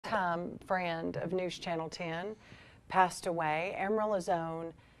longtime friend of News Channel 10 passed away, Amarillo's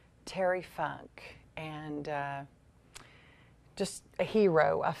own Terry Funk, and just a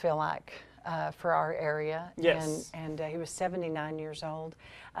hero, I feel like, for our area. Yes. And he was 79 years old.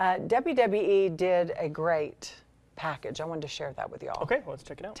 WWE did a great package. I wanted to share that with y'all. Okay, let's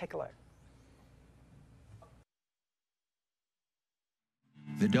check it out. Take a look.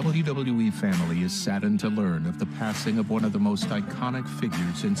 The WWE family is saddened to learn of the passing of one of the most iconic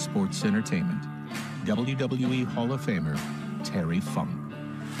figures in sports entertainment, WWE Hall of Famer Terry Funk.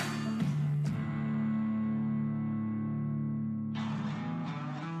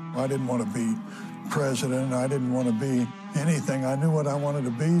 I didn't want to be president. I didn't want to be anything. I knew what I wanted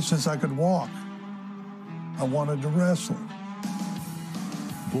to be since I could walk. I wanted to wrestle.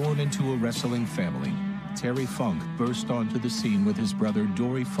 Born into a wrestling family, Terry Funk burst onto the scene with his brother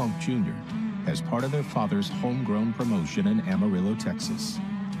Dory Funk Jr. as part of their father's homegrown promotion in Amarillo, Texas.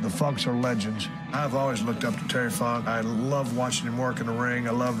 The Funks are legends. I've always looked up to Terry Funk. I love watching him work in the ring.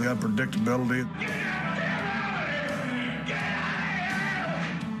 I love the unpredictability.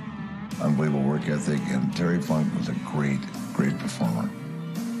 Unbelievable work ethic, and Terry Funk was a great performer.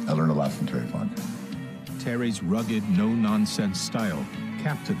 I learned a lot from Terry Funk. Terry's rugged, no-nonsense style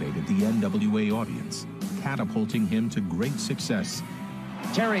captivated the NWA audience, catapulting him to great success.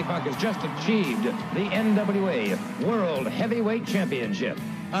 Terry Funk has just achieved the NWA World Heavyweight Championship.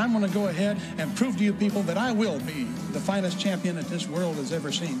 I'm going to go ahead and prove to you people that I will be the finest champion that this world has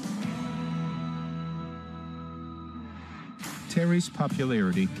ever seen. Terry's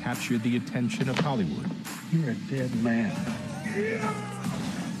popularity captured the attention of Hollywood. You're a dead man.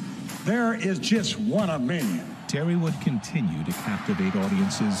 There is just one of me. Terry would continue to captivate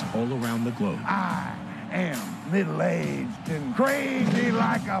audiences all around the globe. I am middle-aged and crazy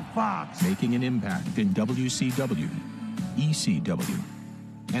like a fox. Making an impact in WCW, ECW,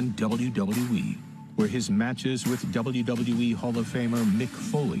 and WWE, where his matches with WWE Hall of Famer Mick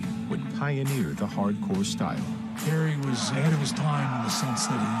Foley would pioneer the hardcore style. Terry was ahead of his time in the sense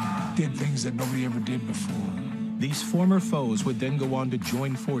that he did things that nobody ever did before. These former foes would then go on to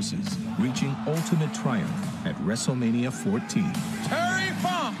join forces, reaching ultimate triumph at WrestleMania 14. Terry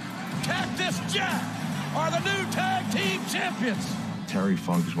Funk, Cactus Jack are the new tag team champions. Terry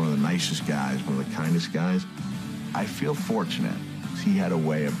Funk is one of the nicest guys, one of the kindest guys. I feel fortunate. He had a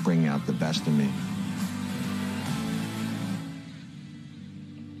way of bringing out the best in me.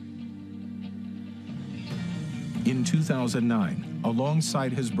 In 2009,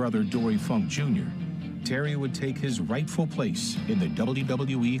 alongside his brother Dory Funk Jr., Terry would take his rightful place in the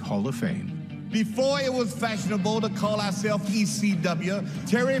WWE Hall of Fame. Before it was fashionable to call ourselves ECW,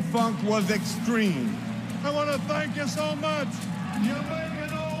 Terry Funk was extreme. I want to thank you so much. You make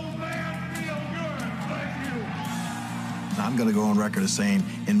an old man feel good. Thank you. I'm going to go on record as saying,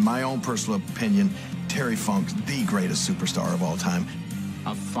 in my own personal opinion, Terry Funk's the greatest superstar of all time.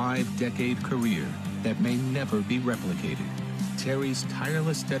 A 5-decade career that may never be replicated. Terry's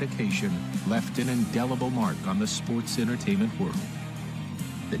tireless dedication left an indelible mark on the sports entertainment world.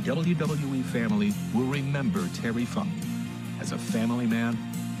 The WWE family will remember Terry Funk as a family man,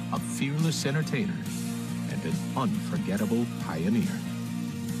 a fearless entertainer, and an unforgettable pioneer.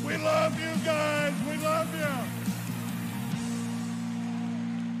 We love you guys. We love you.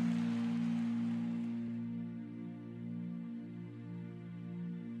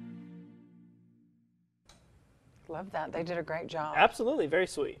 Love that. They did a great job. Absolutely, very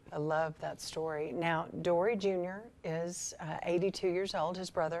sweet. I love that story. Now, Dory Jr. is 82 years old, his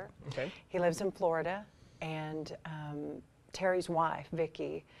brother. Okay. He lives in Florida, and Terry's wife,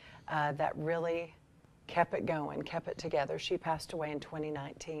 Vicki, that really kept it going, kept it together. She passed away in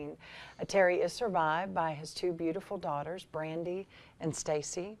 2019. Terry is survived by his 2 beautiful daughters, Brandy and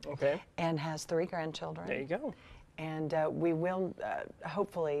Stacy, Okay. and has 3 grandchildren. There you go. And we will,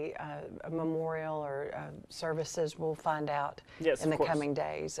 hopefully, a memorial or services, we'll find out in the coming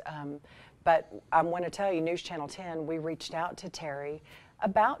days. But I want to tell you, News Channel 10, we reached out to Terry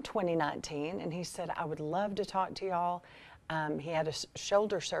about 2019, and he said, I would love to talk to y'all. He had a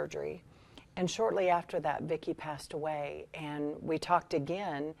shoulder surgery, and shortly after that, Vicki passed away. And we talked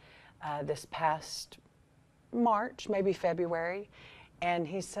again this past March, maybe February, and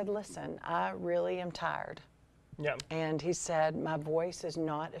he said, listen, I really am tired. Yeah. And he said, my voice is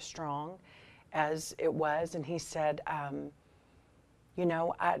not as strong as it was. And he said, you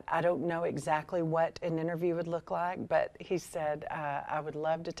know, I don't know exactly what an interview would look like, but he said, I would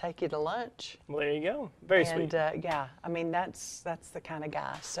love to take you to lunch. Well, there you go. Very sweet. And yeah, I mean, that's the kind of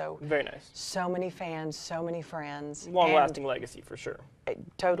guy. So very nice. So many fans, so many friends. Long-lasting legacy for sure.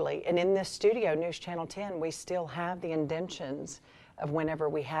 Totally. And in this studio, News Channel 10, we still have the indentions of whenever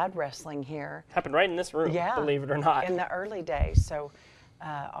we had wrestling here. Happened right in this room, believe it or not. In the early days. So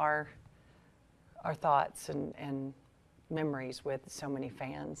our thoughts and memories with so many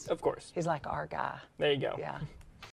fans. Of course. He's like our guy. There you go. Yeah.